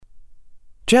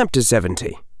Chapter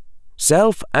 70.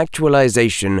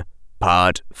 Self-Actualization,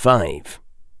 Part 5.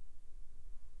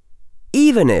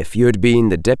 Even if you had been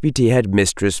the deputy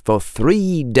headmistress for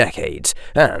 3 decades,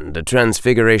 and a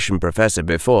Transfiguration professor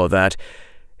before that,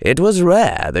 it was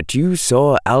rare that you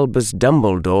saw Albus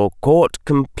Dumbledore caught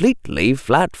completely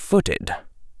flat-footed.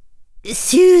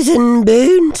 Susan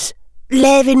Bones,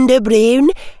 Lavender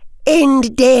Brown,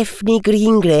 and Daphne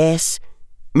Greengrass,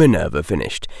 Minerva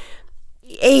finished.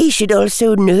 I should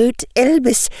also note,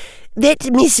 Albus,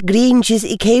 that Miss Granger's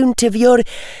account of your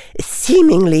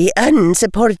seemingly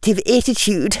unsupportive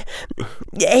attitude,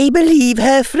 I believe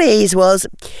her phrase was,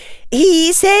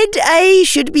 "He said I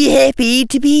should be happy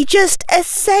to be just a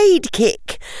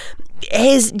sidekick,"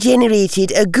 has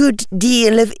generated a good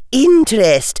deal of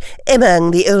interest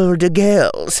among the older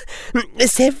girls,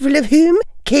 several of whom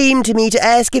came to me to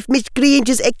ask if Miss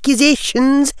Granger's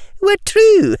accusations were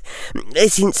true,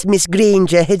 since Miss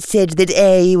Granger had said that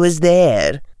I was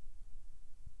there.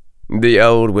 The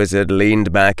old wizard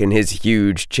leaned back in his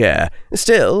huge chair,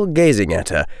 still gazing at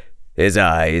her, his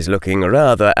eyes looking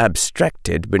rather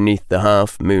abstracted beneath the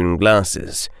half-moon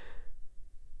glasses.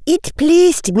 "It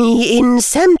placed me in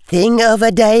something of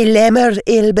a dilemma,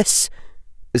 Albus,"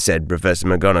 said Professor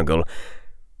McGonagall.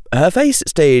 Her face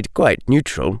stayed quite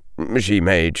neutral. She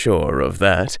made sure of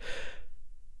that.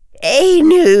 "I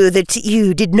know that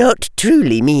you did not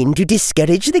truly mean to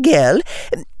discourage the girl.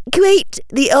 Quite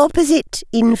the opposite,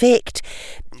 in fact.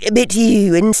 But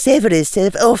you and Severus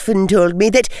have often told me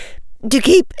that, to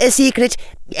keep a secret,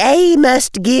 I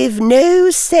must give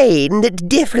no sign that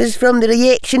differs from the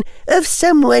reaction of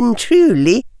someone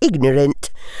truly ignorant.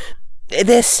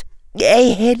 Thus,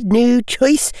 I had no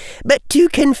choice but to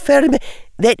confirm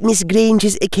that Miss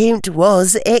Granger's account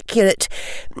was accurate,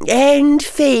 and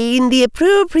feign the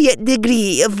appropriate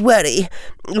degree of worry,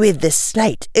 with the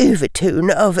slight overtone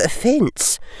of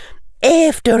offence.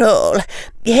 After all,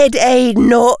 had I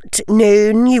not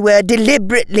known you were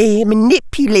deliberately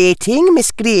manipulating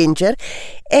Miss Granger,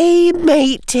 I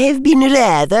might have been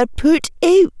rather put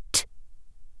out."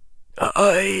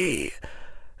 "I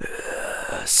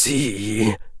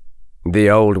see," the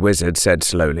old wizard said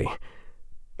slowly.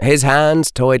 His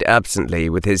hands toyed absently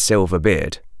with his silver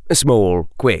beard, small,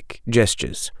 quick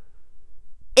gestures.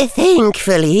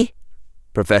 "Thankfully,"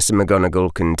 Professor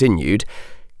McGonagall continued,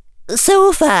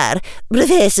 "so far,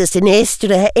 Professor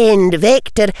Sinestra and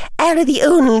Vector are the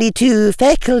only 2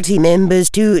 faculty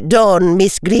members to don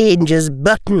Miss Granger's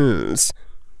buttons."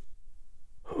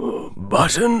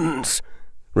 "Buttons?"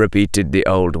 repeated the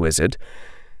old wizard.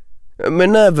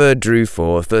 Minerva drew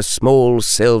forth a small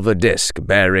silver disc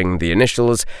bearing the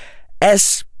initials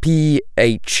SPHEW,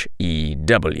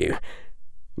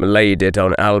 laid it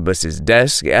on Albus's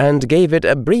desk and gave it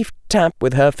a brief tap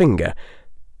with her finger,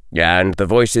 and the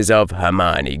voices of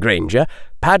Hermione Granger,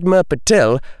 Padma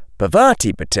Patil,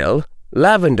 Parvati Patil,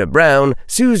 Lavender Brown,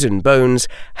 Susan Bones,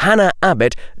 Hannah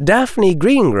Abbott, Daphne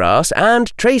Greengrass,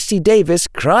 and Tracy Davis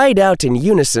cried out in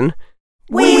unison,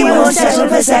 "We won't settle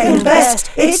for second best.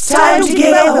 It's time to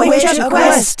give a witch a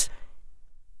quest."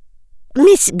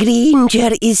 "Miss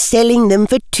Granger is selling them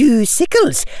for 2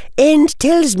 sickles, and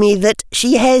tells me that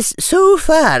she has so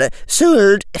far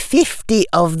sold 50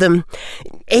 of them.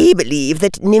 I believe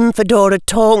that Nymphadora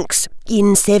Tonks,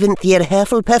 in 7th year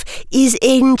Hufflepuff, is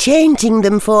enchanting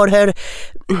them for her.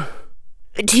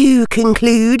 To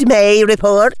conclude my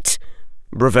report,"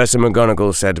 Professor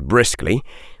McGonagall said briskly,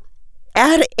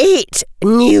 "our 8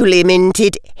 newly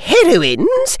minted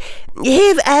heroines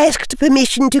have asked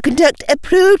permission to conduct a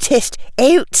protest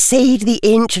outside the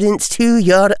entrance to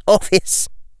your office."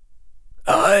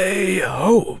 "I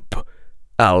hope,"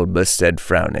 Albus said,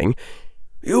 frowning,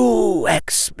 "you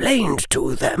explained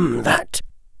to them that—"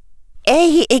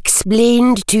 "I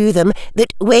explained to them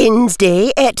that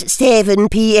Wednesday at 7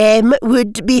 p.m.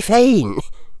 would be fine,"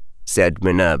 said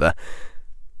Minerva.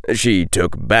 She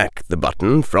took back the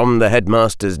button from the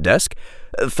headmaster's desk,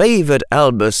 favoured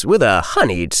Albus with a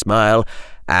honeyed smile,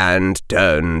 and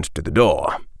turned to the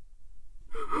door.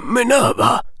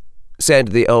 "Minerva," said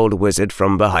the old wizard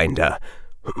from behind her.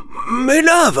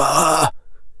 "Minerva!"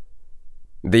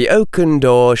 The oaken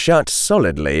door shut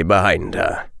solidly behind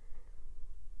her.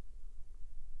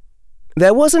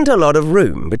 There wasn't a lot of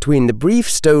room between the brief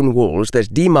stone walls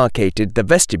that demarcated the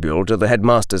vestibule to the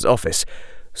headmaster's office,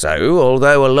 so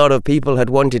although a lot of people had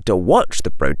wanted to watch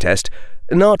the protest,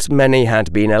 not many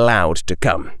had been allowed to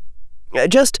come.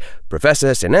 Just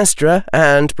Professor Sinestra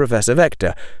and Professor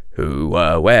Vector, who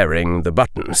were wearing the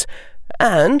buttons,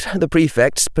 and the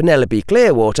prefects Penelope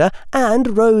Clearwater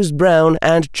and Rose Brown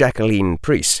and Jacqueline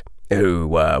Preece, who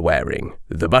were wearing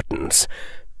the buttons.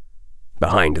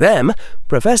 Behind them,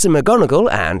 Professor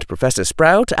McGonagall and Professor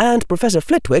Sprout and Professor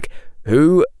Flitwick,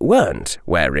 who weren't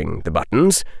wearing the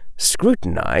buttons,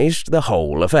 scrutinised the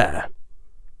whole affair.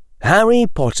 Harry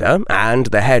Potter and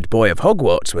the head boy of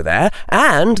Hogwarts were there,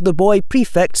 and the boy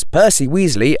prefects Percy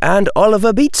Weasley and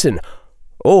Oliver Beetson,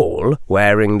 all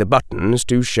wearing the buttons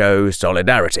to show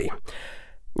solidarity.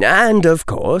 And, of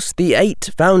course, the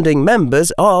 8 founding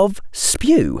members of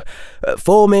SPEW,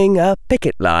 forming a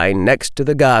picket line next to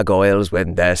the gargoyles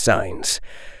with their signs.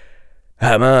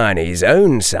 Hermione's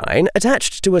own sign,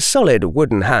 attached to a solid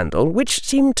wooden handle, which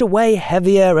seemed to weigh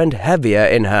heavier and heavier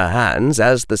in her hands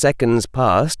as the seconds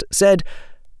passed, said,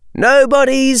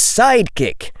 "Nobody's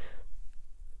sidekick."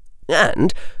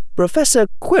 And Professor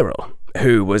Quirrell,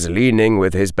 who was leaning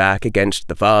with his back against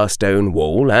the far stone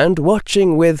wall and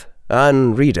watching with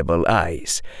unreadable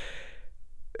eyes.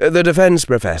 The defence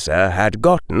professor had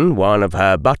gotten one of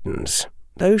her buttons,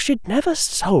 though she'd never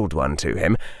sold one to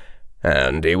him,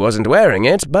 and he wasn't wearing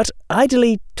it, but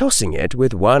idly tossing it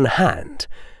with one hand.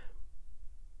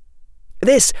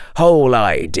 This whole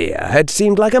idea had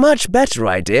seemed like a much better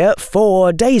idea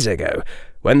 4 days ago,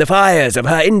 when the fires of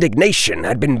her indignation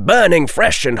had been burning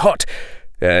fresh and hot,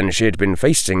 and she'd been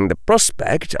facing the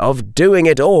prospect of doing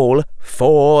it all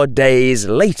 4 days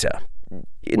later,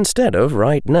 instead of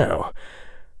right now.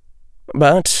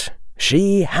 But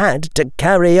she had to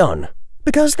carry on,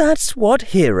 because that's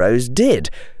what heroes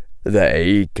did.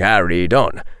 They carried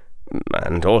on,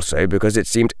 and also because it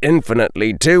seemed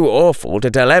infinitely too awful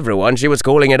to tell everyone she was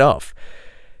calling it off.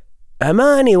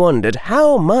 Hermione wondered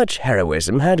how much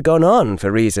heroism had gone on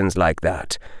for reasons like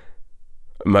that.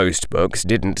 Most books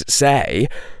didn't say,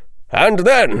 "And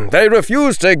then they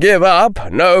refused to give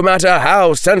up, no matter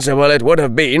how sensible it would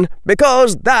have been,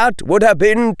 because that would have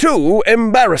been too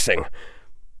embarrassing."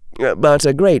 But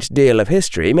a great deal of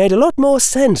history made a lot more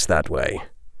sense that way.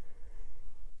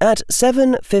 At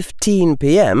 7:15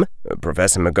 p.m.,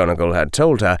 Professor McGonagall had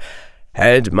told her,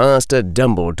 Headmaster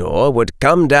Dumbledore would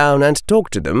come down and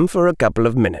talk to them for a couple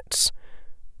of minutes.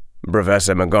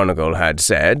 Professor McGonagall had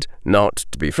said not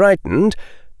to be frightened.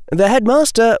 The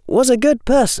headmaster was a good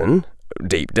person,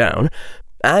 deep down,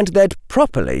 and they'd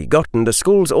properly gotten the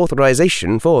school's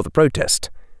authorization for the protest.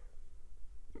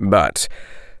 But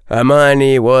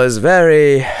Hermione was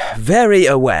very, very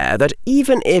aware that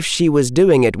even if she was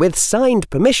doing it with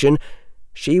signed permission,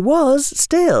 she was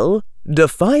still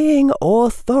defying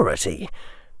authority.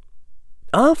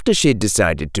 After she'd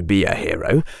decided to be a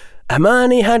hero,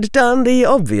 Hermione had done the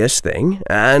obvious thing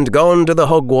and gone to the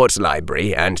Hogwarts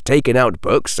library and taken out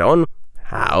books on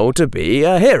how to be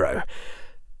a hero.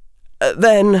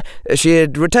 Then she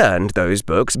had returned those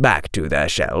books back to their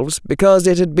shelves because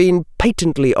it had been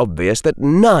patently obvious that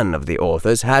none of the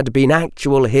authors had been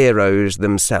actual heroes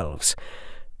themselves.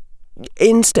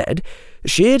 Instead,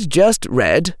 she'd just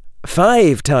read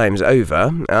 5 times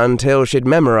over, until she'd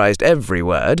memorized every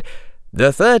word,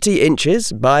 The 30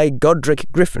 Inches by Godric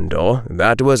Gryffindor.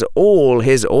 That was all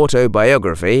his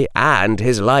autobiography and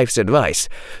his life's advice.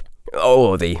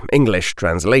 Or the English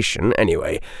translation,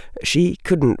 anyway. She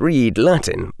couldn't read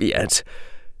Latin yet.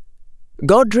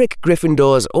 Godric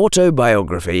Gryffindor's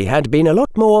autobiography had been a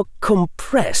lot more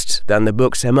compressed than the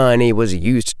books Hermione was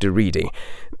used to reading.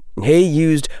 He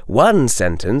used one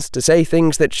sentence to say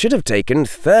things that should have taken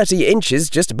 30 inches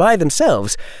just by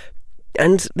themselves,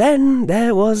 and then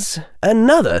there was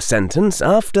another sentence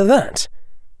after that.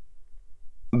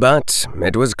 But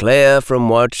it was clear from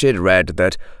what she'd read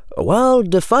that, while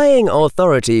defying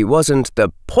authority wasn't the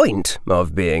point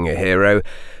of being a hero,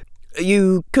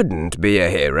 you couldn't be a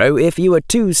hero if you were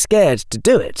too scared to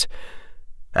do it.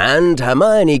 And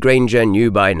Hermione Granger knew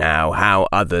by now how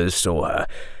others saw her,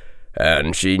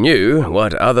 and she knew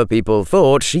what other people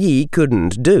thought she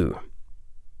couldn't do.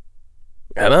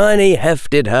 Hermione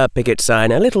hefted her picket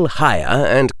sign a little higher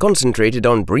and concentrated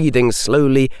on breathing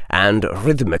slowly and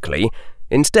rhythmically,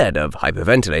 instead of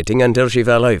hyperventilating until she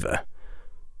fell over.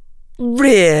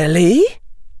 "Really?"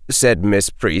 said Miss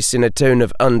Priest in a tone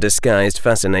of undisguised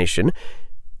fascination.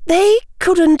 "They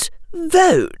couldn't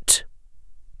vote?"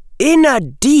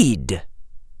 "Indeed,"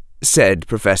 said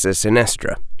Professor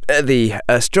Sinestra. The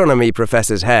astronomy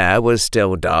professor's hair was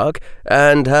still dark,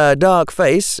 and her dark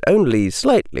face only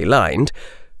slightly lined.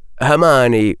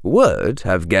 Hermione would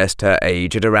have guessed her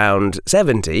age at around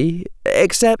 70,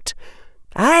 except,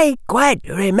 "I quite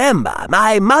remember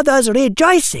my mother's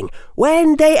rejoicing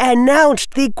when they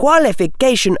announced the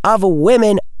Qualification of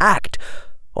Women Act,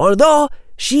 although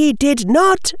she did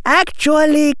not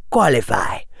actually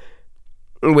qualify."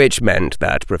 Which meant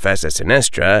that Professor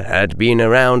Sinestra had been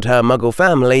around her Muggle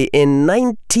family in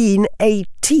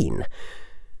 1918.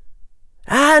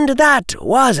 And that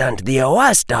wasn't the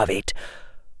worst of it.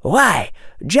 Why,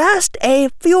 just a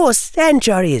few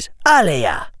centuries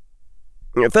earlier.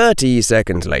 30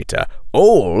 seconds later,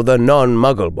 all the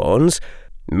non-Muggleborns,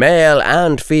 male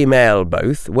and female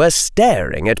both, were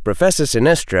staring at Professor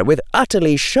Sinestra with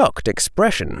utterly shocked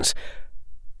expressions.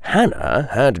 Hannah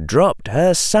had dropped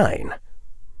her sign.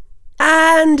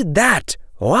 And that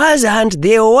wasn't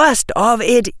the worst of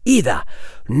it either,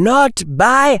 not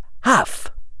by half,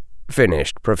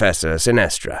 finished Professor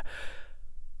Sinestra.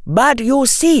 But you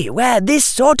see where this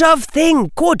sort of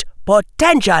thing could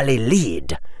potentially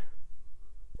lead.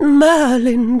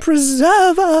 Merlin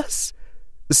preserve us,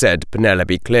 said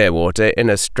Penelope Clearwater in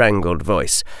a strangled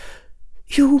voice.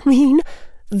 You mean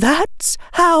that's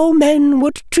how men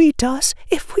would treat us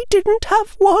if we didn't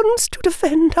have wands to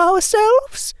defend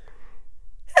ourselves?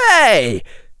 Hey,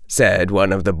 said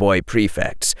one of the boy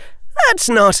prefects, that's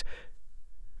not...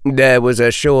 There was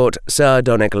a short,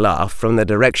 sardonic laugh from the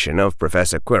direction of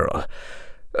Professor Quirrell.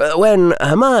 When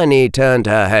Hermione turned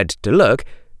her head to look,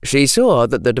 she saw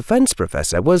that the defense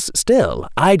professor was still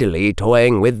idly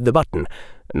toying with the button,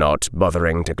 not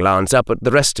bothering to glance up at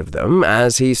the rest of them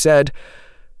as he said,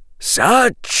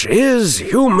 "Such is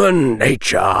human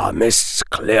nature, Miss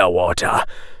Clearwater.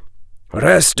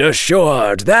 Rest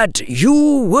assured that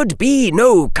you would be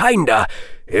no kinder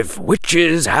if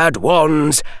witches had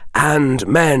wands and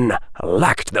men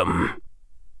lacked them."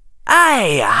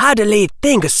 "I hardly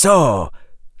think so,"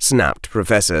 snapped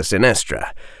Professor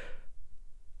Sinestra.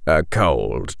 A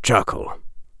cold chuckle.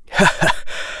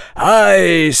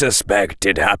 "I suspect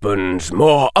it happens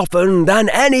more often than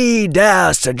any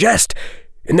dare suggest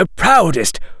in the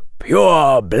proudest,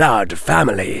 pure-blood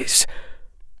families.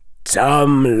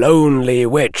 Some lonely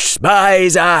witch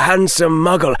spies a handsome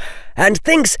muggle and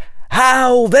thinks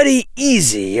how very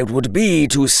easy it would be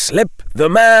to slip the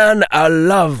man a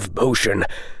love potion,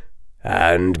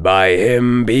 and by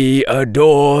him be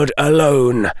adored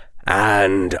alone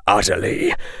and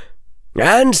utterly.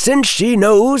 And since she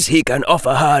knows he can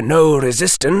offer her no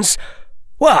resistance,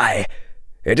 why,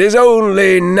 it is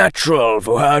only natural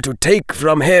for her to take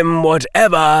from him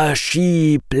whatever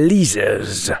she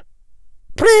pleases."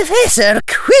 Professor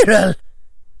Quirrell,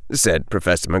 said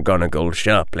Professor McGonagall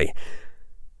sharply.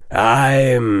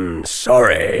 "I'm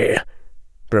sorry,"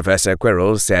 Professor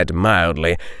Quirrell said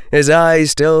mildly, his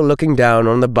eyes still looking down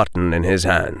on the button in his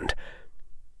hand.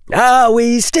 "Are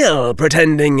we still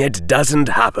pretending it doesn't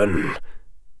happen?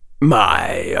 My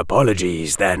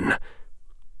apologies, then."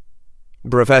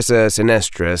 Professor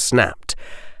Sinestra snapped.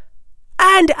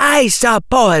 "And I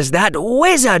suppose that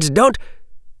wizards don't—"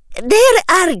 "There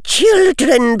are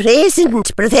children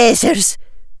present, professors."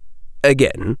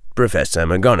 Again, Professor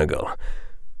McGonagall.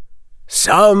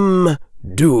 "Some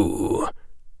do,"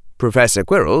 Professor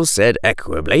Quirrell said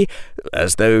equably,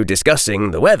 as though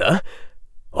discussing the weather,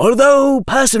 "although,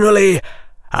 personally,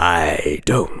 I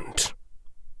don't."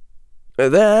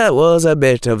 There was a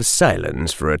bit of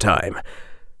silence for a time.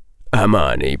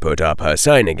 Hermione put up her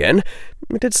sign again,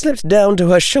 but it slipped down to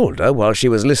her shoulder while she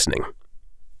was listening.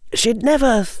 She'd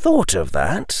never thought of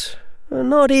that,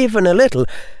 not even a little,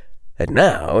 and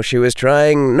now she was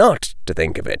trying not to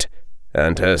think of it,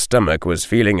 and her stomach was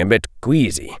feeling a bit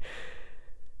queasy.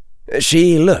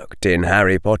 She looked in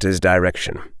Harry Potter's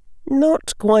direction,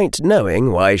 not quite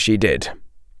knowing why she did,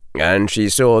 and she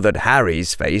saw that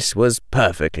Harry's face was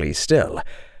perfectly still.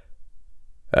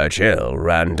 A chill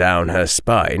ran down her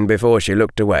spine before she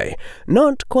looked away,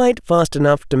 not quite fast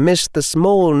enough to miss the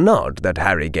small nod that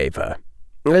Harry gave her,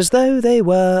 as though they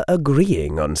were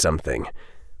agreeing on something.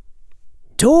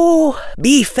 "To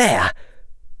be fair,"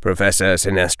 Professor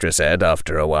Sinestra said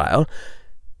after a while,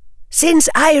 "since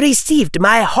I received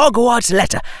my Hogwarts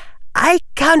letter, I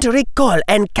can't recall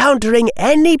encountering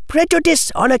any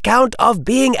prejudice on account of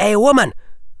being a woman,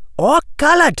 or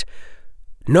coloured.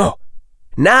 No,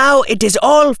 now it is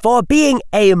all for being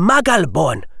a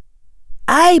Muggle-born.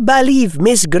 I believe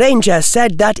Miss Granger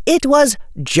said that it was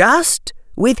just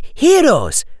with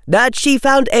heroes that she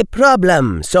found a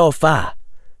problem so far."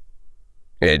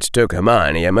 It took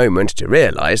Hermione a moment to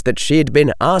realize that she'd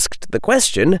been asked the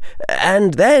question,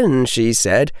 and then she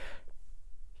said,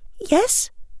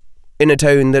 "Yes?" in a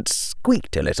tone that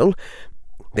squeaked a little.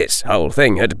 This whole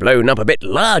thing had blown up a bit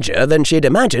larger than she'd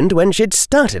imagined when she'd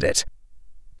started it.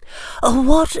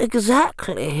 "What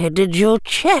exactly did you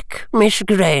check, Miss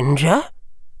Granger?"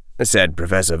 said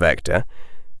Professor Vector.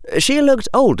 She looked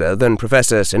older than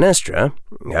Professor Sinestra,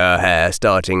 her hair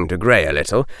starting to grey a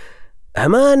little.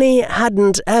 Hermione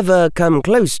hadn't ever come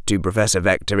close to Professor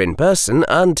Vector in person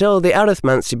until the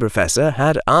arithmancy professor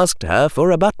had asked her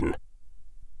for a button.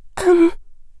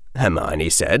 Hermione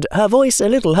said, her voice a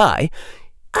little high.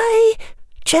 I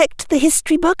checked the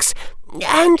history books,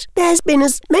 and there's been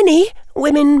as many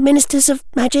women ministers of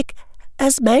magic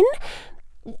as men.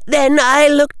 Then I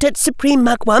looked at Supreme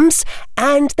Mugwumps,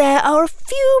 and there are a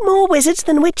few more wizards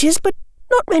than witches, but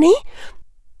not many.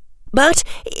 But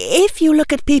if you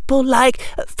look at people like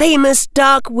famous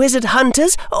dark wizard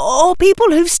hunters, or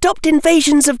people who've stopped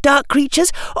invasions of dark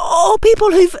creatures, or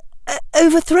people who've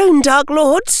overthrown dark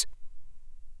lords...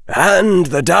 "And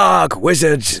the dark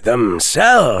wizards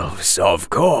themselves, of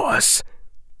course,"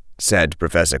 said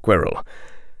Professor Quirrell.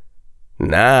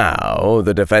 Now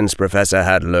the defense professor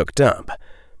had looked up.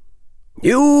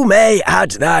 "You may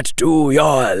add that to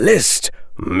your list,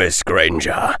 Miss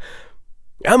Granger.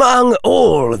 Among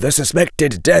all the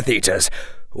suspected Death Eaters,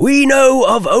 we know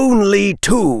of only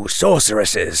 2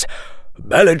 sorceresses,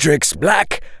 Bellatrix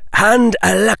Black and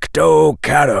Alecto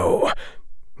Carrow.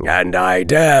 And I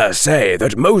dare say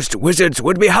that most wizards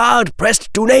would be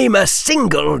hard-pressed to name a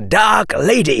single dark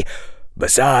lady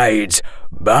besides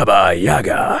Baba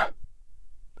Yaga."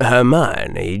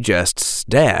 Hermione just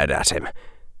stared at him.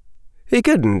 He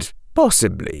couldn't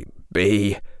possibly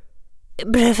be...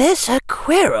 "Professor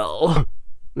Quirrell,"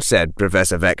 said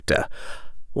Professor Vector,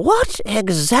 "what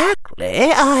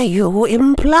exactly are you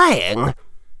implying?"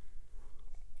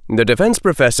 The defense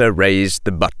professor raised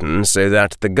the button so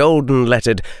that the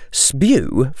golden-lettered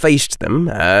SPEW faced them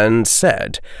and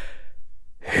said,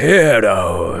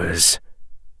 "Heroes,"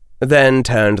 then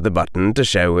turned the button to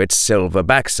show its silver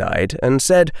backside and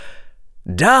said,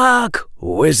 "Dark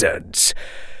wizards.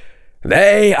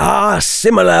 They are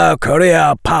similar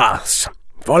career paths,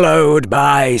 followed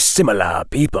by similar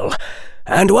people,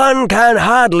 and one can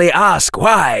hardly ask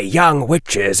why young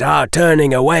witches are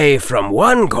turning away from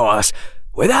one course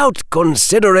without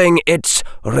considering its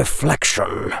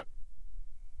reflection."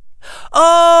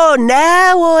 "Oh,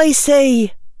 now I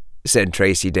see," said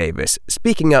Tracy Davis,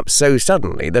 speaking up so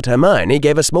suddenly that Hermione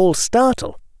gave a small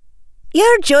startle.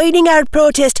 "You're joining our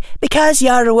protest because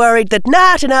you're worried that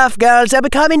not enough girls are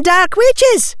becoming dark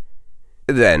witches."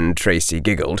 Then Tracy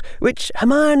giggled, which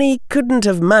Hermione couldn't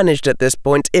have managed at this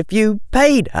point if you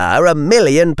paid her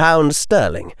 £1,000,000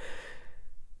 sterling.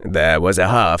 There was a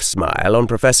half-smile on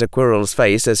Professor Quirrell's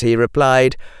face as he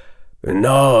replied,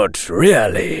 "Not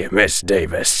really, Miss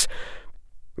Davis.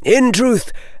 In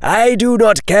truth, I do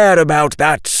not care about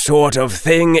that sort of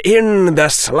thing in the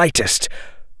slightest.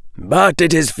 But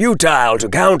it is futile to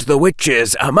count the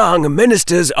witches among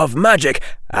ministers of magic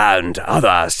and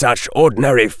other such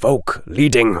ordinary folk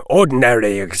leading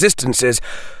ordinary existences,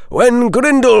 when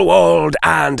Grindelwald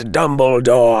and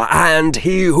Dumbledore and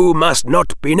he who must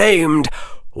not be named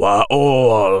were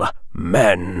all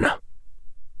men."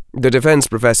 The defense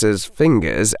professor's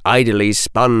fingers idly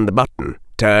spun the button,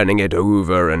 turning it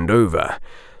over and over.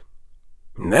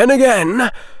 "Then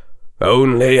again,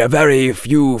 only a very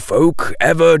few folk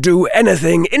ever do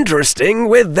anything interesting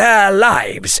with their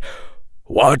lives.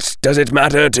 What does it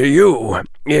matter to you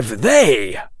if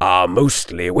they are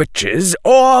mostly witches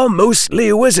or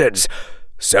mostly wizards,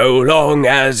 so long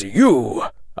as you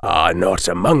are not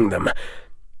among them?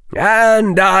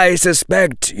 And I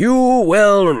suspect you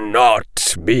will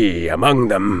not be among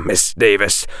them, Miss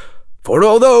Davis, for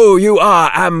although you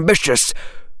are ambitious,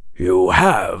 you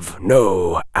have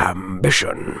no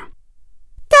ambition."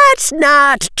 "That's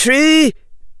not true,"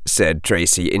 said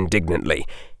Tracy indignantly.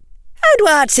 "And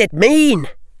what's it mean?"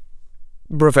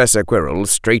 Professor Quirrell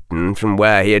straightened from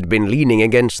where he had been leaning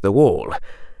against the wall.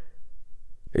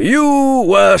 "You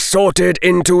were sorted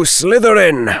into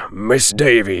Slytherin, Miss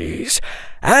Davies,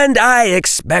 and I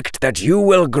expect that you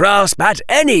will grasp at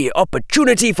any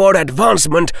opportunity for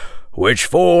advancement which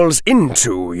falls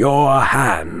into your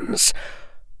hands.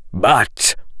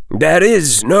 But there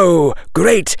is no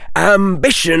great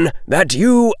ambition that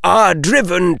you are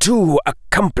driven to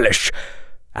accomplish,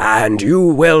 and you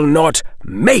will not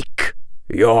make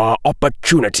your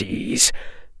opportunities.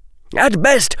 At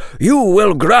best, you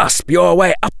will grasp your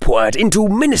way upward into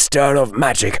Minister of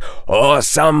Magic or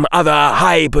some other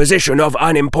high position of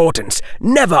unimportance,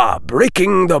 never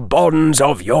breaking the bonds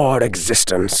of your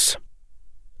existence."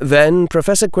 Then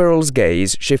Professor Quirrell's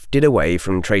gaze shifted away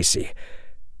from Tracy.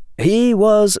 He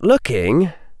was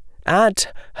looking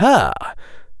at her,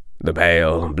 the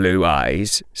pale blue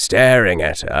eyes staring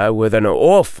at her with an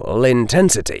awful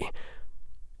intensity.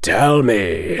 "Tell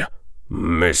me,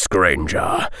 Miss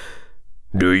Granger,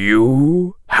 do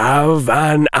you have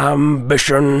an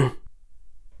ambition?"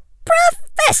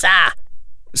 "Professor!"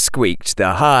 squeaked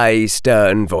the high,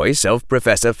 stern voice of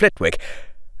Professor Flitwick,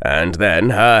 and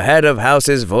then her head of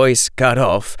house's voice cut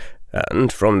off,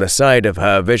 And from the side of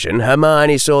her vision,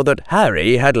 Hermione saw that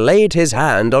Harry had laid his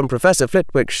hand on Professor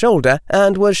Flitwick's shoulder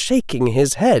and was shaking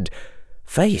his head,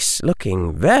 face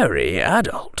looking very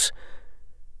adult.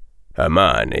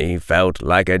 Hermione felt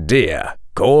like a deer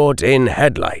caught in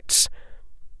headlights.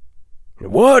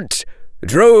 "What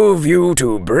drove you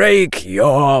to break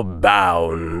your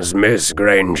bounds, Miss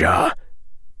Granger?"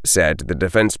 said the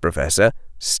defense professor,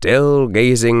 still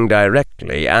gazing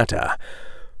directly at her.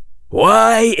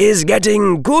 "Why is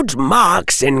getting good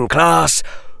marks in class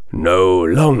no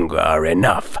longer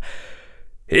enough?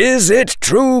 Is it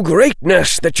true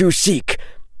greatness that you seek?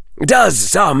 Does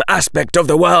some aspect of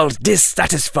the world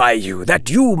dissatisfy you that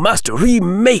you must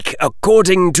remake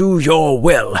according to your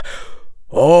will?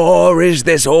 Or is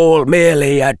this all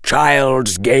merely a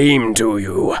child's game to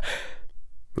you?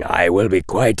 I will be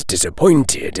quite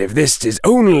disappointed if this is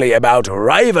only about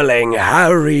rivaling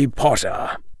Harry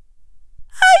Potter."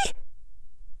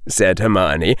 said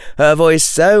Hermione, her voice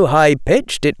so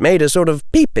high-pitched it made a sort of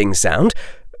peeping sound,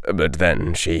 but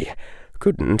then she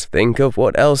couldn't think of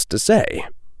what else to say.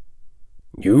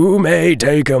 "You may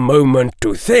take a moment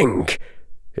to think,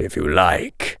 if you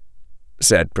like,"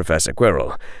 said Professor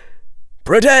Quirrell.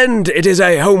 "Pretend it is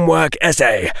a homework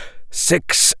essay,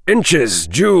 6 inches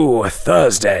due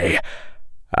Thursday.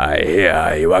 I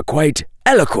hear you are quite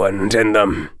eloquent in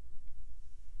them."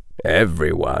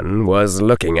 Everyone was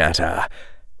looking at her.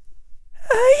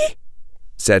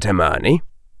 said Hermione.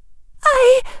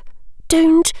 I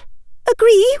don't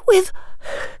agree with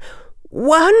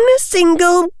one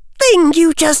single thing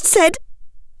you just said.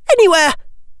 Anywhere.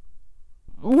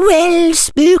 Well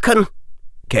spoken,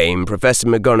 came Professor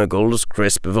McGonagall's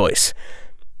crisp voice.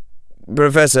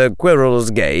 Professor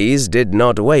Quirrell's gaze did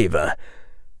not waver.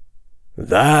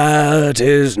 "That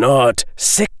is not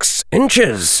 6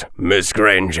 inches, Miss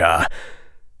Granger.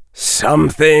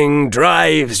 Something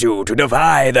drives you to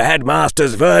defy the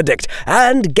headmaster's verdict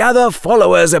and gather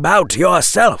followers about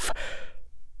yourself.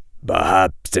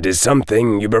 Perhaps it is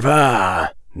something you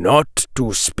prefer not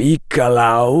to speak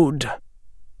aloud."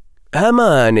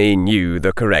 Hermione knew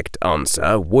the correct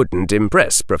answer wouldn't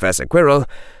impress Professor Quirrell,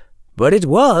 but it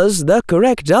was the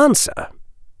correct answer.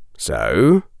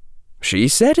 So she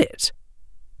said it.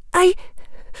 I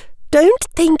don't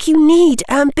think you need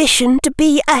ambition to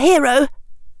be a hero,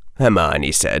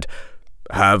 Hermione said.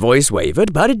 Her voice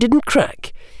wavered, but it didn't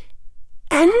crack.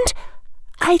 And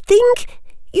I think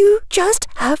you just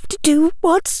have to do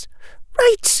what's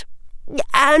right.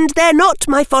 And they're not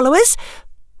my followers.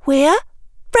 We're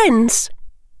friends.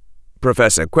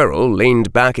 Professor Quirrell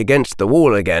leaned back against the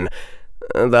wall again.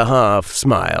 The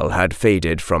half-smile had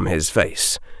faded from his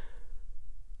face.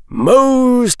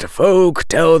 "Most folk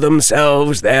tell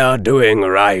themselves they are doing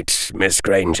right, Miss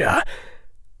Granger.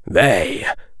 They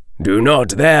do not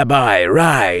thereby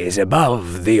rise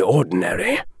above the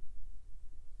ordinary."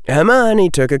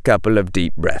 Hermione took a couple of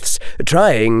deep breaths,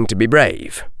 trying to be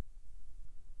brave.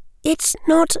 It's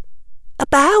not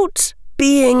about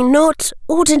being not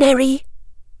ordinary,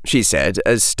 she said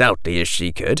as stoutly as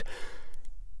she could.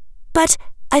 But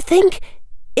I think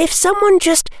if someone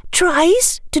just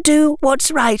tries to do what's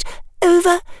right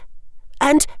over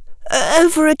and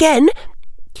over again,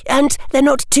 and they're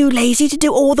not too lazy to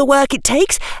do all the work it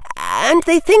takes, and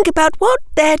they think about what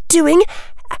they're doing,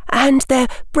 and they're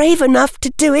brave enough to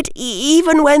do it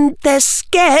even when they're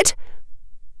scared.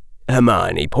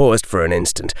 Hermione paused for an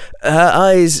instant, her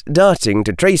eyes darting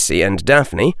to Tracy and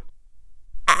Daphne.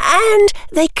 And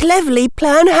they cleverly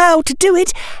plan how to do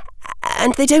it,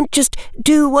 and they don't just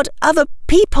do what other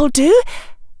people do,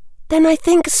 then I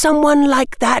think someone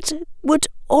like that would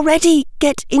already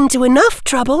get into enough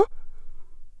trouble.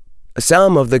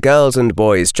 Some of the girls and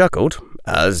boys chuckled,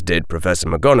 as did Professor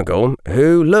McGonagall,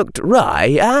 who looked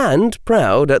wry and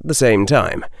proud at the same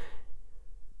time.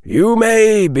 "You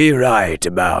may be right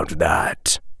about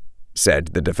that," said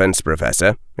the defense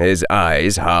professor, his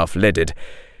eyes half-lidded.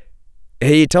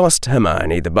 He tossed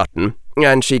Hermione the button,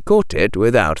 and she caught it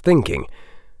without thinking.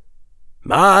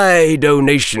 "My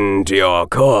donation to your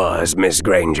cause, Miss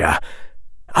Granger.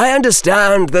 I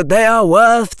understand that they are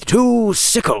worth 2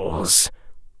 sickles."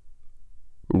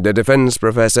 The defense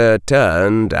professor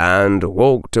turned and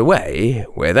walked away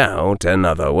without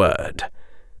another word.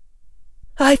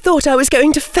 "I thought I was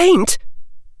going to faint,"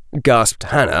 gasped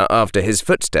Hannah after his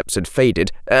footsteps had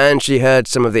faded, and she heard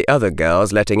some of the other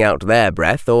girls letting out their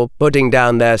breath or putting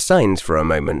down their signs for a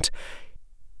moment.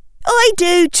 "I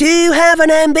do too have an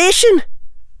ambition,"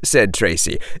 said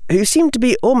Tracy, who seemed to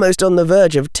be almost on the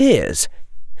verge of tears.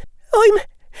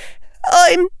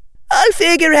 I'll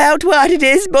figure out what it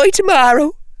is by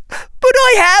tomorrow. But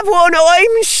I have one,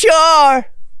 I'm sure."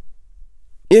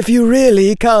 "If you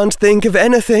really can't think of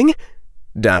anything,"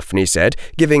 Daphne said,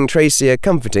 giving Tracy a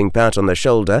comforting pat on the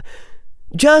shoulder,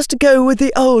 "just go with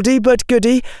the oldie but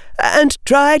goodie and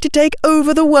try to take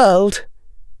over the world."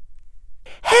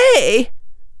 "Hey,"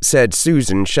 said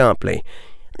Susan sharply,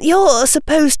 "you're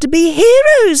supposed to be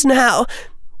heroes now.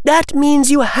 That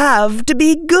means you have to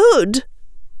be good."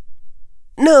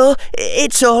 "No,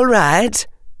 it's all right,"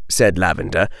 said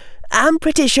Lavender. "I'm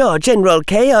pretty sure General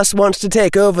Chaos wants to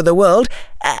take over the world,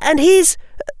 and he's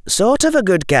sort of a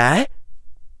good guy."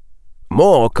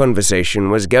 More conversation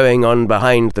was going on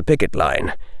behind the picket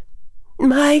line.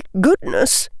 "My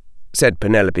goodness," said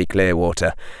Penelope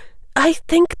Clearwater. "I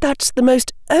think that's the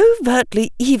most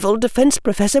overtly evil defense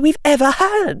professor we've ever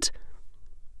had."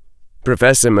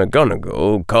 Professor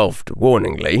McGonagall coughed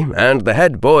warningly, and the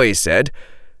head boy said,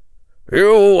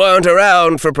 "You weren't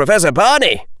around for Professor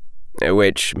Barney,"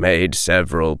 which made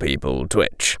several people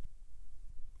twitch.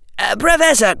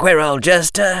 "Professor Quirrell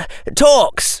just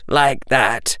talks like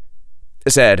that,"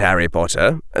 said Harry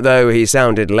Potter, though he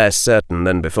sounded less certain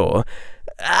than before.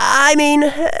 "I mean,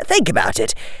 think about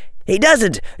it. He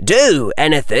doesn't do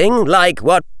anything like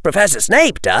what Professor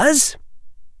Snape does."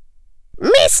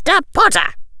 "Mr.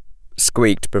 Potter!"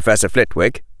 squeaked Professor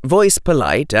Flitwick, voice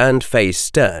polite and face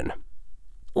stern.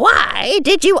 "Why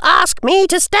did you ask me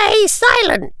to stay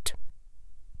silent?"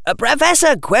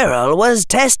 Professor Quirrell was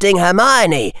testing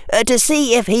Hermione to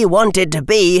see if he wanted to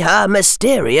be her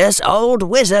mysterious old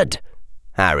wizard,"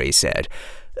 Harry said,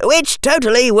 "which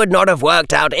totally would not have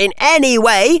worked out in any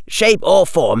way, shape or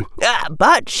form,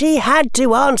 but she had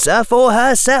to answer for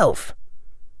herself."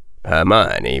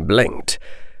 Hermione blinked.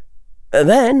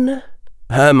 Then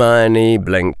Hermione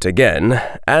blinked again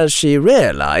as she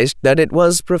realized that it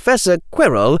was Professor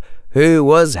Quirrell who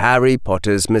was Harry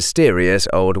Potter's mysterious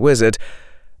old wizard,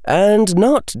 and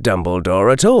not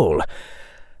Dumbledore at all.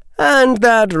 And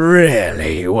that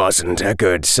really wasn't a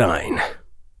good sign.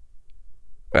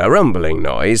 A rumbling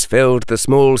noise filled the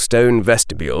small stone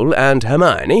vestibule, and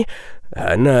Hermione,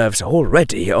 her nerves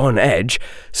already on edge,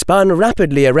 spun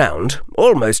rapidly around,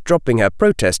 almost dropping her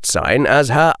protest sign as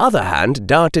her other hand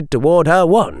darted toward her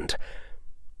wand.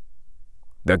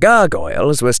 The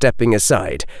gargoyles were stepping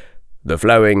aside, the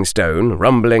flowing stone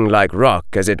rumbling like rock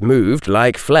as it moved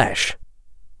like flesh.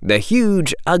 The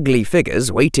huge, ugly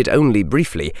figures waited only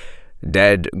briefly,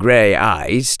 dead grey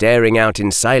eyes staring out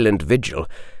in silent vigil.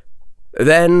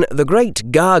 Then the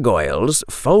great gargoyles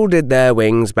folded their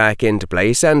wings back into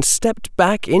place and stepped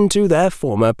back into their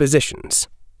former positions,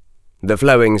 the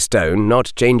flowing stone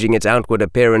not changing its outward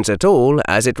appearance at all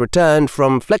as it returned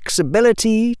from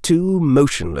flexibility to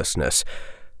motionlessness,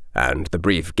 and the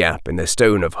brief gap in the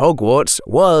stone of Hogwarts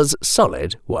was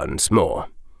solid once more.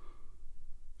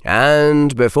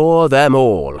 And before them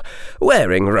all,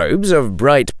 wearing robes of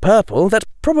bright purple that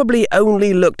probably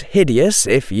only looked hideous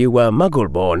if you were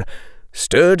Muggle-born,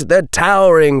 stood the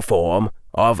towering form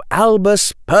of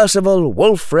Albus Percival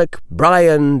Wulfric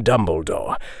Brian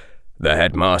Dumbledore, the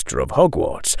headmaster of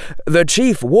Hogwarts, the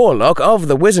chief warlock of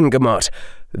the Wizengamot,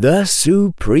 the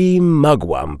supreme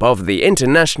mugwump of the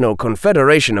International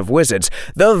Confederation of Wizards,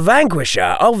 the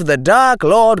vanquisher of the Dark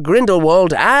Lord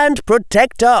Grindelwald and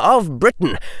protector of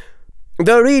Britain,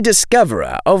 the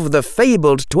rediscoverer of the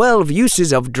fabled 12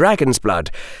 uses of dragon's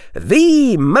blood,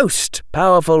 the most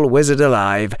powerful wizard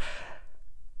alive.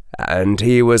 And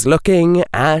he was looking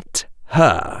at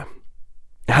her,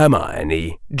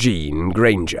 Hermione Jean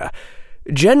Granger,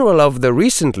 general of the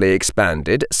recently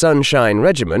expanded Sunshine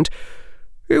Regiment,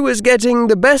 who was getting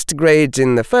the best grades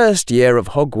in the first year of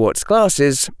Hogwarts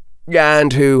classes,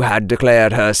 and who had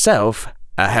declared herself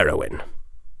a heroine.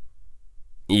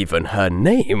 Even her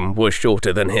name was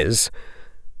shorter than his.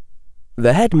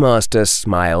 The headmaster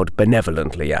smiled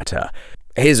benevolently at her,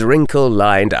 his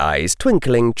wrinkle-lined eyes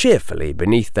twinkling cheerfully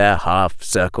beneath their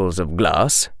half-circles of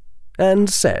glass, and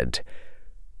said,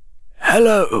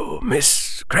 "Hello,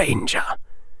 Miss Granger."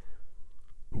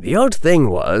 The odd thing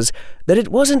was that it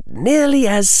wasn't nearly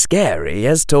as scary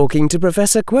as talking to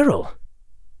Professor Quirrell.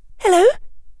 "Hello,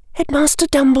 Headmaster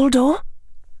Dumbledore,"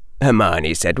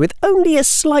 Hermione said with only a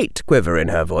slight quiver in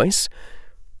her voice.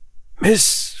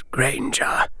 "Miss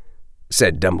Granger,"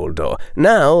 said Dumbledore,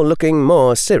 now looking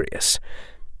more serious,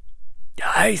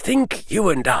 "I think you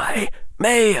and I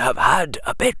may have had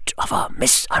a bit of a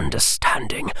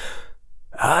misunderstanding.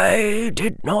 I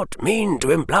did not mean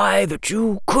to imply that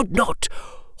you could not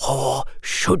or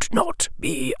should not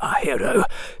be a hero.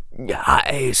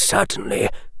 I certainly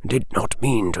did not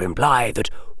mean to imply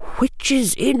that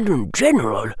witches in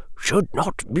general should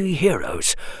not be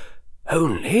heroes,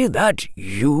 only that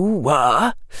you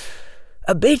were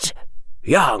a bit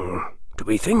young to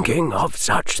be thinking of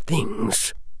such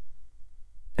things."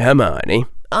 Hermione,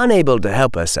 unable to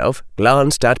help herself,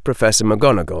 glanced at Professor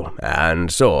McGonagall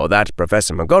and saw that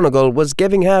Professor McGonagall was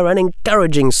giving her an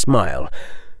encouraging smile.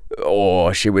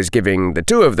 Or she was giving the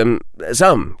two of them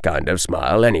some kind of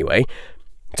smile anyway.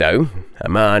 So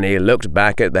Hermione looked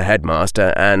back at the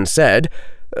headmaster and said,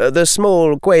 the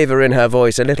small quaver in her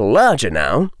voice a little larger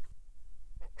now,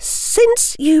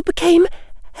 "Since you became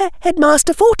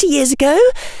headmaster 40 years ago,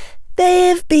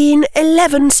 there have been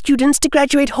 11 students to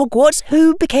graduate Hogwarts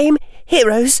who became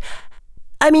heroes.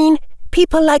 I mean,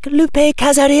 people like Lupe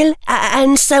Cazaril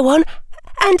and so on,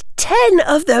 and 10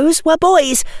 of those were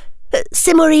boys.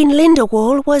 Simorine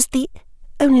Linderwall was the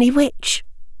only witch."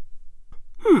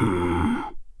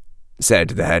 Said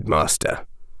the headmaster.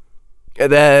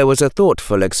 There was a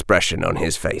thoughtful expression on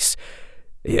his face.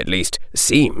 He at least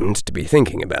seemed to be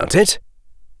thinking about it.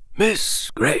 "Miss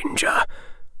Granger,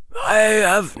 I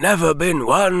have never been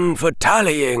one for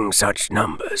tallying such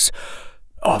numbers.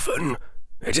 Often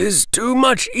it is too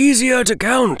much easier to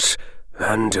count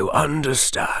than to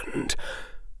understand.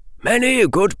 Many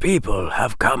good people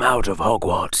have come out of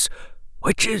Hogwarts,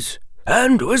 witches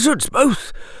and wizards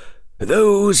both.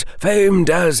 Those famed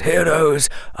as heroes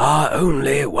are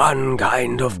only one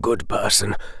kind of good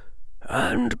person,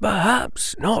 and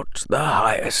perhaps not the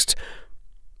highest.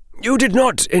 You did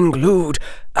not include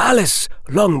Alice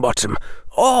Longbottom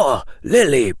or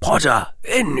Lily Potter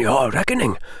in your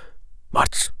reckoning.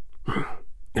 But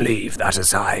leave that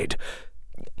aside.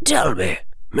 Tell me,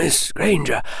 Miss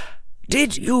Granger,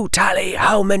 did you tally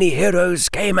how many heroes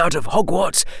came out of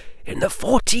Hogwarts in the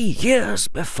 40 years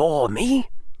before me?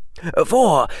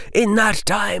 For in that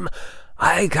time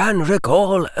I can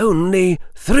recall only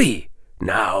 3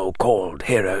 now called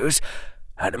heroes,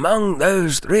 and among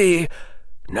those 3,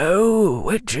 no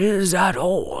witches at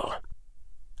all."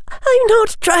 "I'm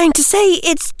not trying to say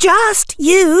it's just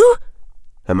you,"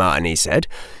 Hermione said.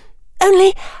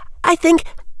 "Only I think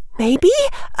maybe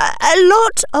a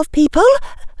lot of people,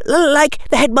 like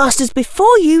the headmasters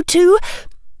before you two,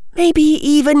 maybe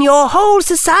even your whole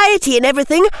society and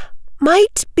everything,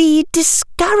 might be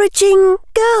discouraging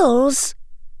girls."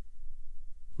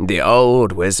 The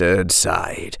old wizard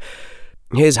sighed.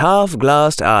 His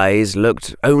half-glassed eyes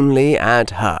looked only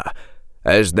at her,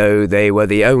 as though they were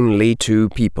the only 2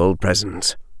 people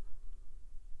present.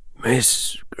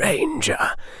 "Miss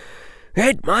Granger,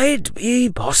 it might be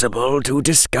possible to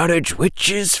discourage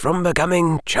witches from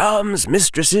becoming charms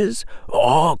mistresses,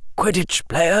 or Quidditch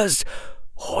players,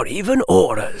 or even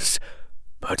auras,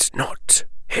 but not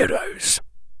heroes.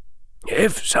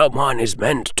 If someone is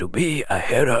meant to be a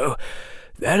hero,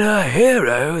 then a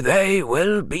hero they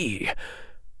will be.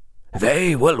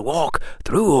 They will walk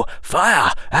through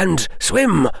fire and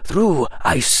swim through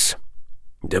ice.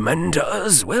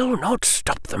 Dementors will not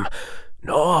stop them,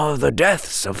 nor the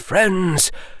deaths of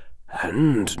friends,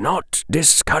 and not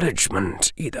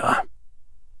discouragement either."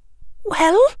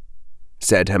 "Well?"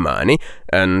 said Hermione,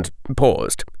 and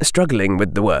paused, struggling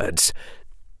with the words.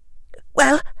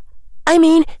 "Well, I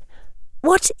mean,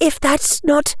 what if that's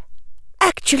not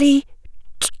actually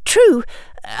true?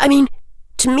 I mean,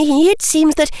 to me it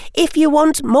seems that if you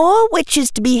want more witches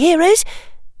to be heroes,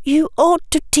 you ought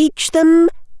to teach them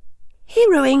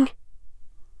heroing."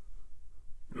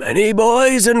 "Many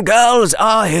boys and girls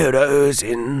are heroes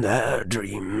in their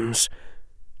dreams,"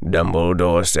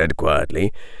 Dumbledore said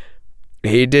quietly.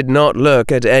 He did not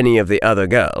look at any of the other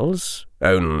girls,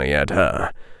 only at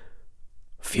her.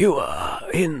 "Fewer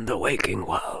in the waking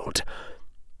world.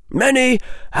 Many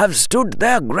have stood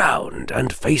their ground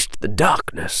and faced the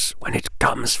darkness when it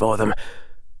comes for them.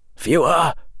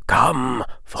 Fewer come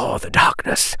for the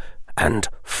darkness and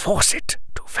force it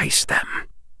to face them.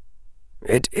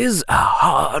 It is a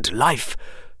hard life,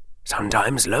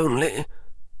 sometimes lonely,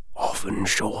 often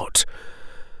short.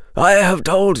 I have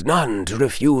told none to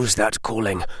refuse that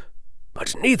calling,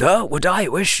 but neither would I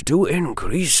wish to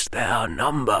increase their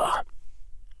number."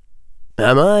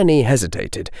 Hermione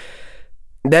hesitated.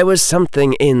 There was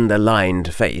something in the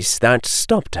lined face that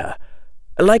stopped her,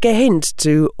 like a hint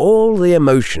to all the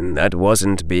emotion that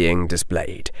wasn't being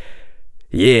displayed.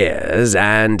 Years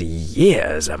and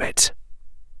years of it.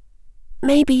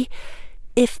 "Maybe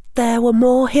if there were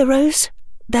more heroes,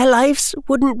 their lives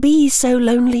wouldn't be so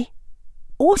lonely,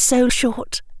 or so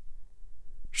short."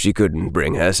 She couldn't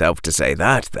bring herself to say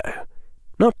that, though.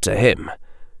 Not to him.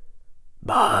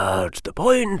 "But the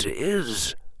point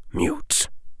is mute,"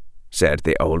 said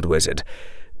the old wizard.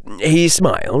 He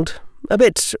smiled, a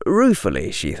bit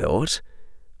ruefully, she thought.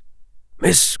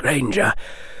 "Miss Granger,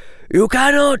 you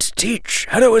cannot teach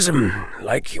heroism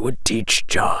like you would teach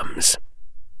charms.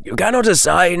 You cannot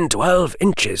assign 12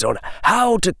 inches on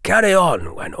how to carry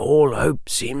on when all hope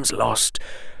seems lost.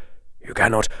 You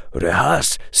cannot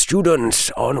rehearse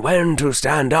students on when to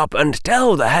stand up and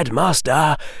tell the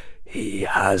headmaster he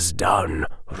has done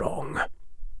wrong.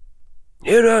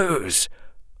 Heroes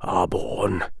are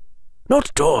born,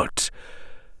 not taught,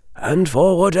 and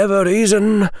for whatever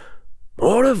reason,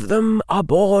 more of them are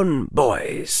born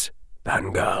boys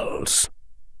than girls."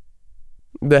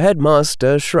 The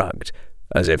headmaster shrugged,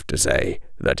 as if to say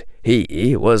that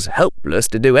he was helpless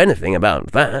to do anything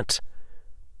about that.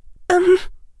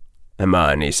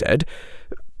 Hermione said.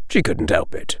 She couldn't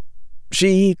help it.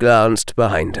 She glanced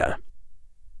behind her.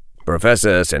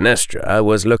 Professor Sinestra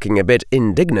was looking a bit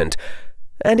indignant,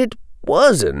 and it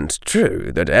wasn't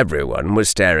true that everyone was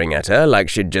staring at her like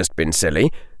she'd just been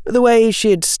silly, the way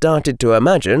she'd started to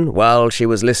imagine while she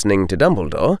was listening to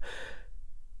Dumbledore.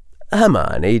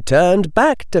 Hermione turned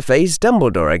back to face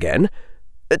Dumbledore again,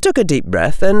 took a deep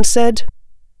breath and said,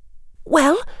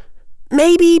 "Well,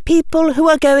 maybe people who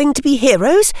are going to be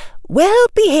heroes will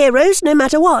be heroes no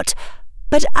matter what,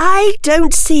 but I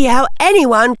don't see how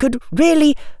anyone could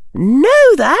really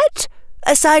know that,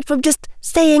 aside from just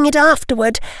saying it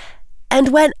afterward. And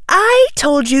when I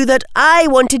told you that I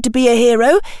wanted to be a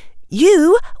hero,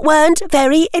 you weren't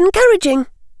very encouraging."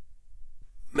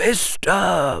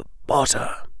 "Mr.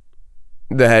 Potter,"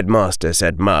 the headmaster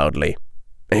said mildly.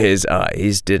 His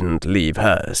eyes didn't leave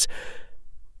hers.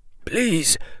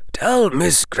 "Please tell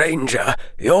Miss Granger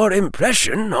your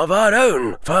impression of our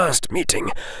own first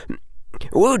meeting.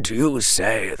 Would you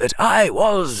say that I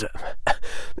was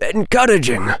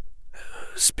encouraging?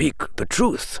 Speak the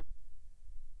truth."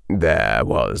 There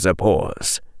was a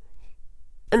pause.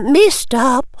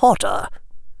 "Mr. Potter,"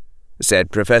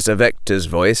 said Professor Vector's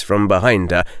voice from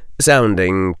behind her,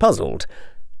 sounding puzzled.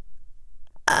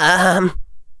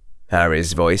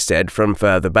 Harry's voice said from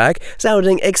further back,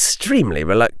 sounding extremely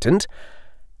reluctant.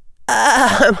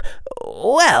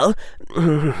 Well,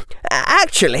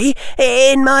 actually,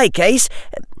 in my case,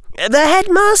 the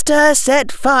headmaster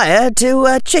set fire to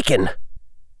a chicken."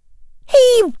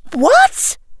 "He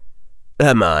what?"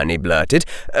 Hermione blurted,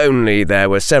 only there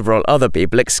were several other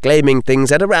people exclaiming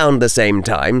things at around the same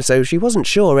time, so she wasn't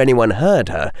sure anyone heard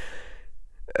her.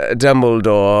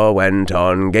 Dumbledore went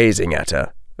on gazing at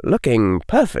her, looking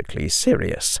perfectly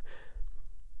serious.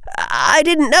 "I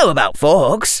didn't know about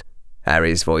Fawkes,"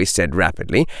 Harry's voice said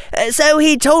rapidly, "so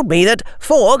he told me that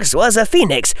Fawkes was a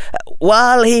phoenix,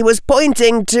 while he was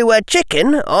pointing to a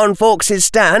chicken on Fawkes's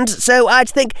stand, so I'd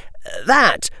think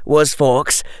that was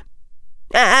Fawkes.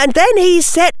 And then he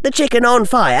set the chicken on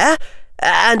fire,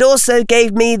 and also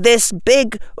gave me this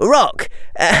big rock,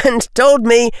 and told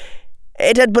me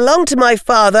it had belonged to my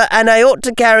father and I ought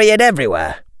to carry it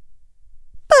everywhere."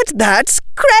 "But that's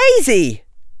crazy!"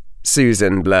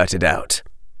 Susan blurted out.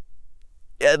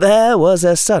 There was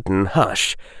a sudden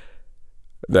hush.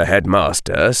 The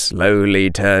headmaster slowly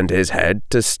turned his head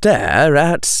to stare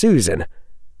at Susan.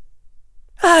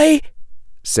 I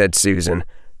said Susan.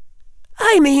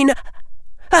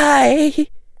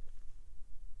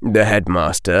 The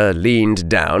headmaster leaned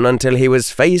down until he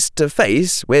was face to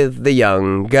face with the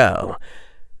young girl.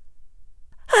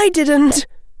 "I didn't,"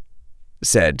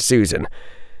 said Susan.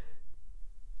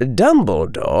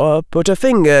 Dumbledore put a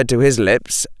finger to his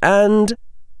lips and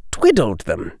twiddled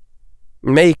them,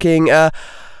 making a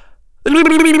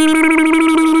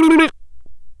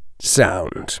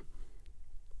sound.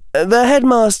 The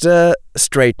headmaster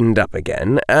straightened up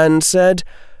again and said,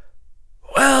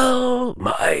 "Well,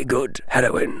 my good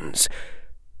heroines,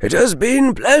 it has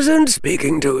been pleasant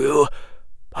speaking to you,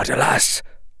 but alas,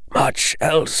 much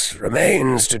else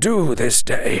remains to do this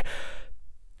day.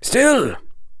 Still,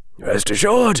 rest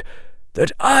assured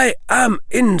that I am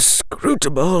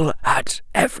inscrutable at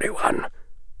everyone,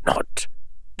 not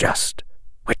just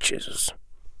witches."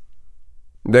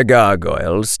 The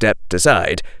gargoyle stepped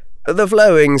aside, the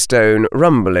flowing stone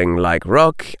rumbling like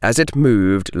rock as it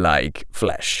moved like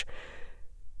flesh.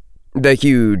 The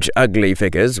huge, ugly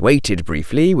figures waited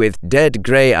briefly with dead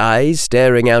grey eyes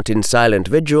staring out in silent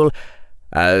vigil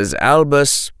as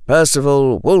Albus,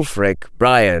 Percival, Wulfric,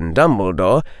 Brian,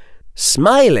 Dumbledore,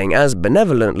 smiling as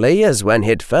benevolently as when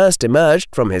he'd first emerged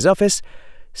from his office,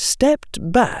 stepped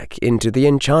back into the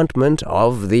enchantment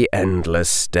of the endless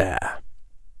stare.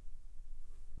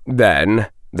 Then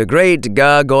the great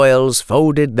gargoyles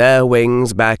folded their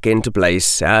wings back into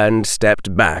place and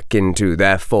stepped back into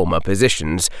their former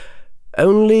positions.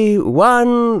 Only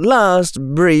one last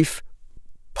brief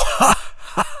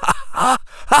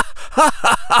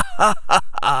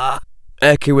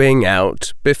echoing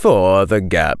out before the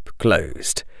gap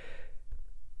closed.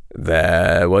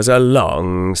 There was a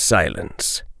long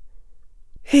silence.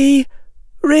 "He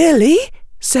really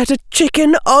set a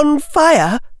chicken on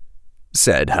fire?"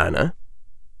 said Hannah.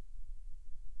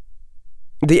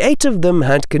 The 8 of them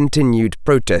had continued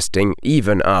protesting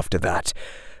even after that,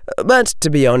 but to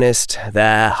be honest,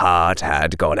 their heart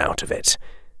had gone out of it.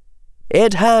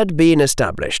 It had been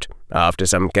established, after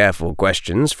some careful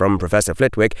questions from Professor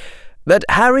Flitwick, that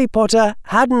Harry Potter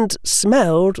hadn't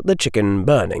smelled the chicken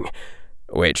burning,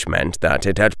 which meant that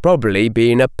it had probably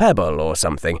been a pebble or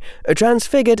something,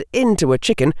 transfigured into a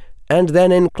chicken and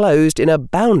then enclosed in a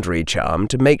boundary charm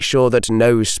to make sure that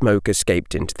no smoke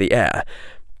escaped into the air.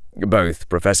 Both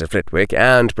Professor Flitwick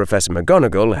and Professor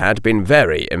McGonagall had been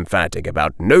very emphatic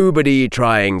about nobody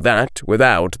trying that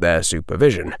without their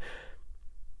supervision.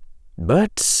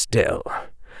 But still,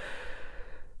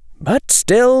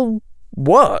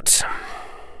 what?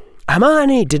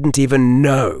 Hermione didn't even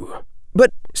know.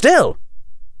 But still,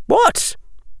 what?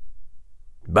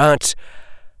 But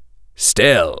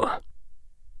still.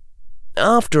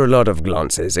 After a lot of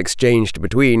glances exchanged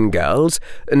between girls,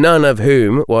 none of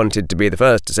whom wanted to be the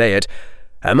first to say it,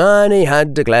 Hermione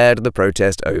had declared the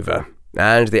protest over,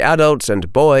 and the adults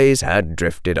and boys had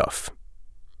drifted off.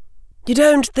 "You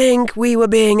don't think we were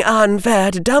being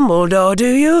unfair to Dumbledore, do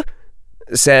you?"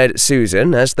 said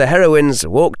Susan as the heroines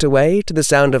walked away to the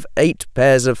sound of 8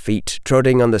 pairs of feet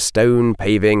trotting on the stone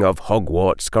paving of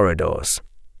Hogwarts corridors.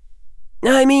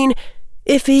 "I mean,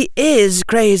 if he is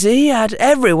crazy at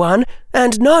everyone,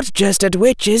 and not just at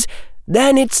witches,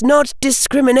 then it's not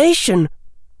discrimination,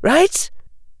 right?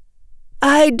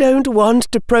 I don't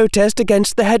want to protest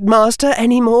against the headmaster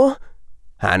anymore,"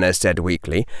 Hannah said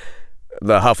weakly.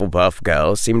 The Hufflepuff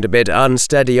girl seemed a bit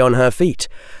unsteady on her feet.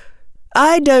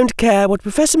 "I don't care what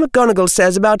Professor McGonagall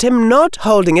says about him not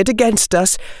holding it against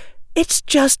us. It's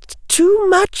just too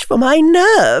much for my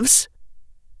nerves."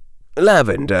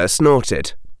 Lavender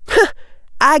snorted.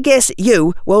 "I guess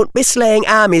you won't be slaying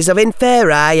armies of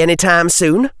Inferi any time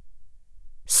soon."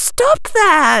 "Stop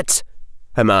that!"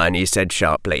 Hermione said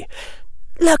sharply.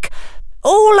 "Look,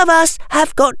 all of us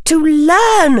have got to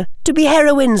learn to be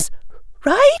heroines,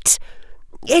 right?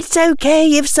 It's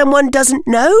okay if someone doesn't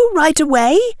know right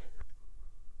away."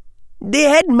 "The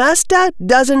headmaster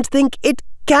doesn't think it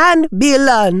can be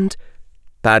learned,"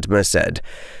 Padma said.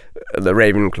 The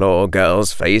Ravenclaw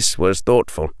girl's face was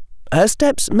thoughtful. Her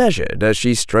steps measured as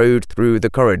she strode through the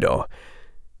corridor.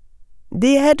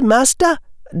 "The headmaster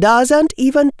doesn't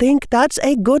even think that's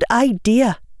a good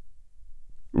idea."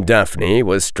 Daphne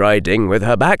was striding with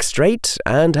her back straight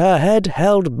and her head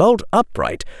held bolt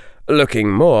upright, looking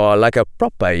more like a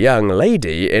proper young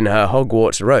lady in her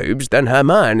Hogwarts robes than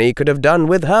Hermione could have done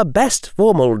with her best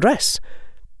formal dress.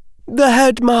 "The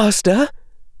headmaster,"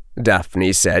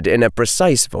 Daphne said in a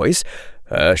precise voice,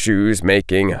 her shoes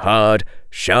making hard,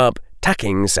 sharp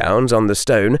tacking sounds on the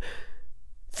stone,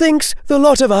 "thinks the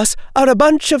lot of us are a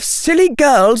bunch of silly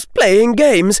girls playing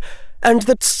games, and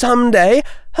that someday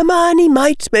Hermione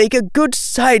might make a good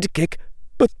sidekick,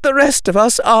 but the rest of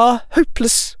us are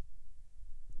hopeless."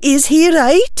 "Is he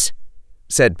right?"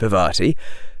 said Parvati.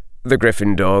 The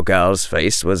Gryffindor girl's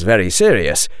face was very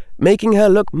serious, making her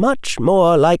look much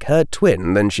more like her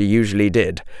twin than she usually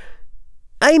did.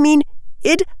 "I mean,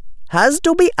 it has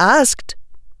to be asked."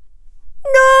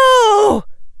 "No!"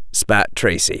 spat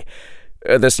Tracy.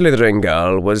 The Slytherin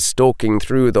girl was stalking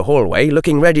through the hallway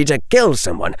looking ready to kill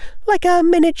someone, like a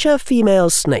miniature female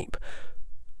Snape.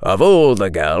 Of all the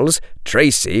girls,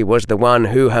 Tracy was the one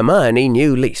who Hermione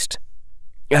knew least.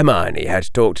 Hermione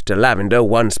had talked to Lavender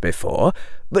once before,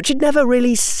 but she'd never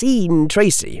really seen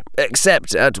Tracy,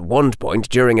 except at one point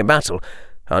during a battle,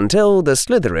 until the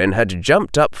Slytherin had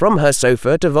jumped up from her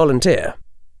sofa to volunteer.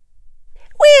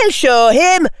 "We'll show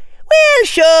him! We'll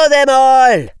show them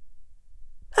all!"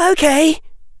 "Okay,"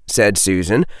 said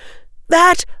Susan.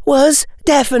 "That was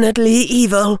definitely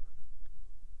evil."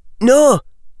 "No,"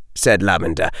 said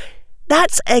Lavender.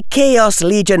 "That's a Chaos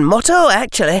Legion motto,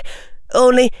 actually.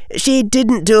 Only she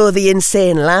didn't do the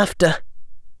insane laughter."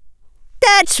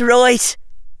 "That's right,"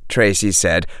 Tracy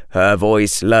said, her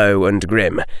voice low and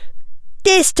grim.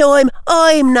 "This time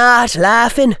I'm not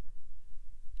laughing."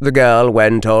 The girl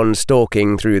went on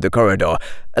stalking through the corridor,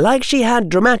 like she had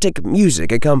dramatic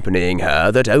music accompanying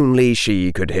her that only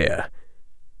she could hear.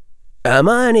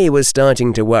 Hermione was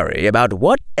starting to worry about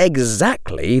what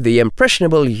exactly the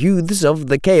impressionable youths of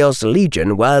the Chaos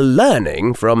Legion were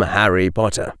learning from Harry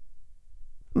Potter.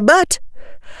 "But,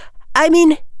 I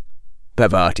mean,"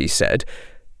 Parvati said.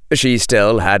 She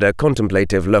still had a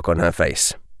contemplative look on her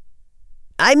face.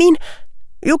 "I mean,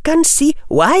 you can see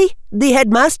why the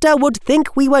headmaster would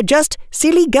think we were just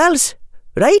silly girls,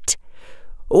 right?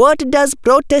 What does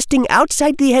protesting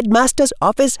outside the headmaster's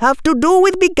office have to do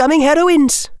with becoming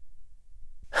heroines?"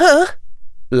 "Huh?"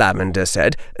 Lavender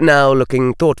said, now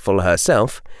looking thoughtful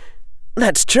herself.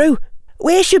 "That's true.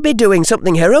 We should be doing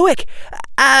something heroic.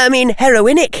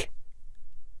 Heroinic."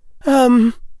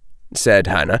 Said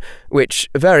Hannah, which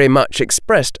very much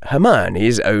expressed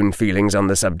Hermione's own feelings on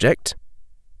the subject.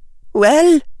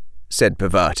 "Well," said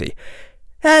Parvati,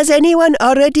 "has anyone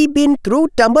already been through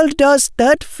Dumbledore's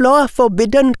third-floor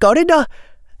forbidden corridor?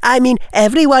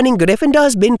 Everyone in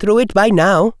Gryffindor's been through it by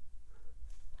now."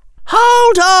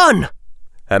 "Hold on!"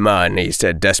 Hermione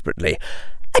said desperately.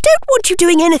 "I don't want you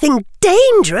doing anything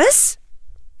dangerous."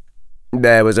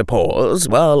 There was a pause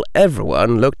while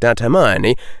everyone looked at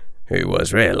Hermione, who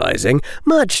was realizing,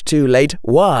 much too late,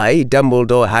 why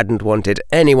Dumbledore hadn't wanted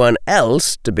anyone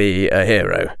else to be a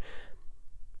hero.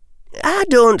 "I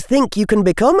don't think you can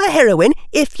become a heroine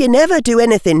if you never do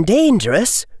anything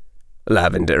dangerous,"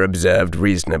 Lavender observed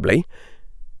reasonably.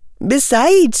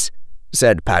 "Besides,"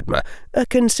 said Padma, a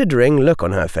considering look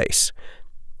on her face,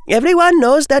 "everyone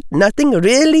knows that nothing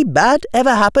really bad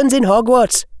ever happens in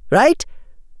Hogwarts, right?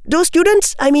 Do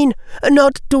students?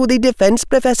 Not to the defense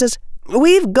professors.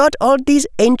 We've got all these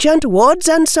ancient wards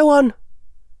and so on."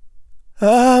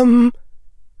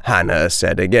 Hannah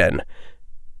said again.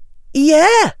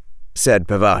 "Yeah," said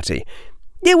Parvati.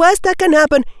 "The worst that can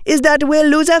happen is that we'll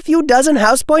lose a few dozen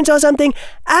house points or something,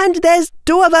 and there's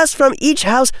 2 of us from each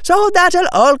house, so that'll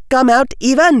all come out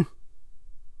even."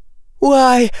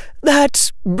 "Why,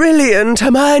 that's brilliant,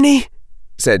 Hermione,"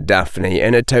 said Daphne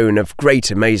in a tone of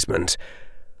great amazement.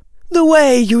 "The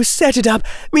way you set it up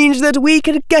means that we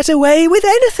can get away with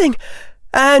anything,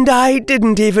 and I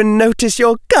didn't even notice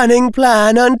your cunning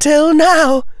plan until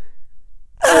now."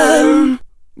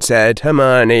 Said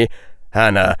Hermione,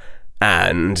 Hannah,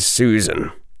 and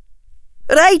Susan.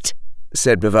 "Right,"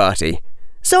 said Parvati.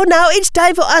 "So now it's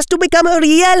time for us to become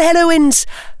real heroines.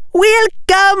 We'll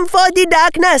come for the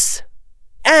darkness.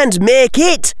 And make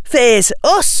it face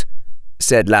us,"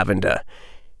 said Lavender.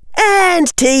 "And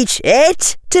teach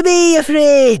it to be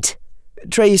afraid,"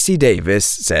 Tracy Davis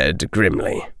said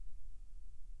grimly.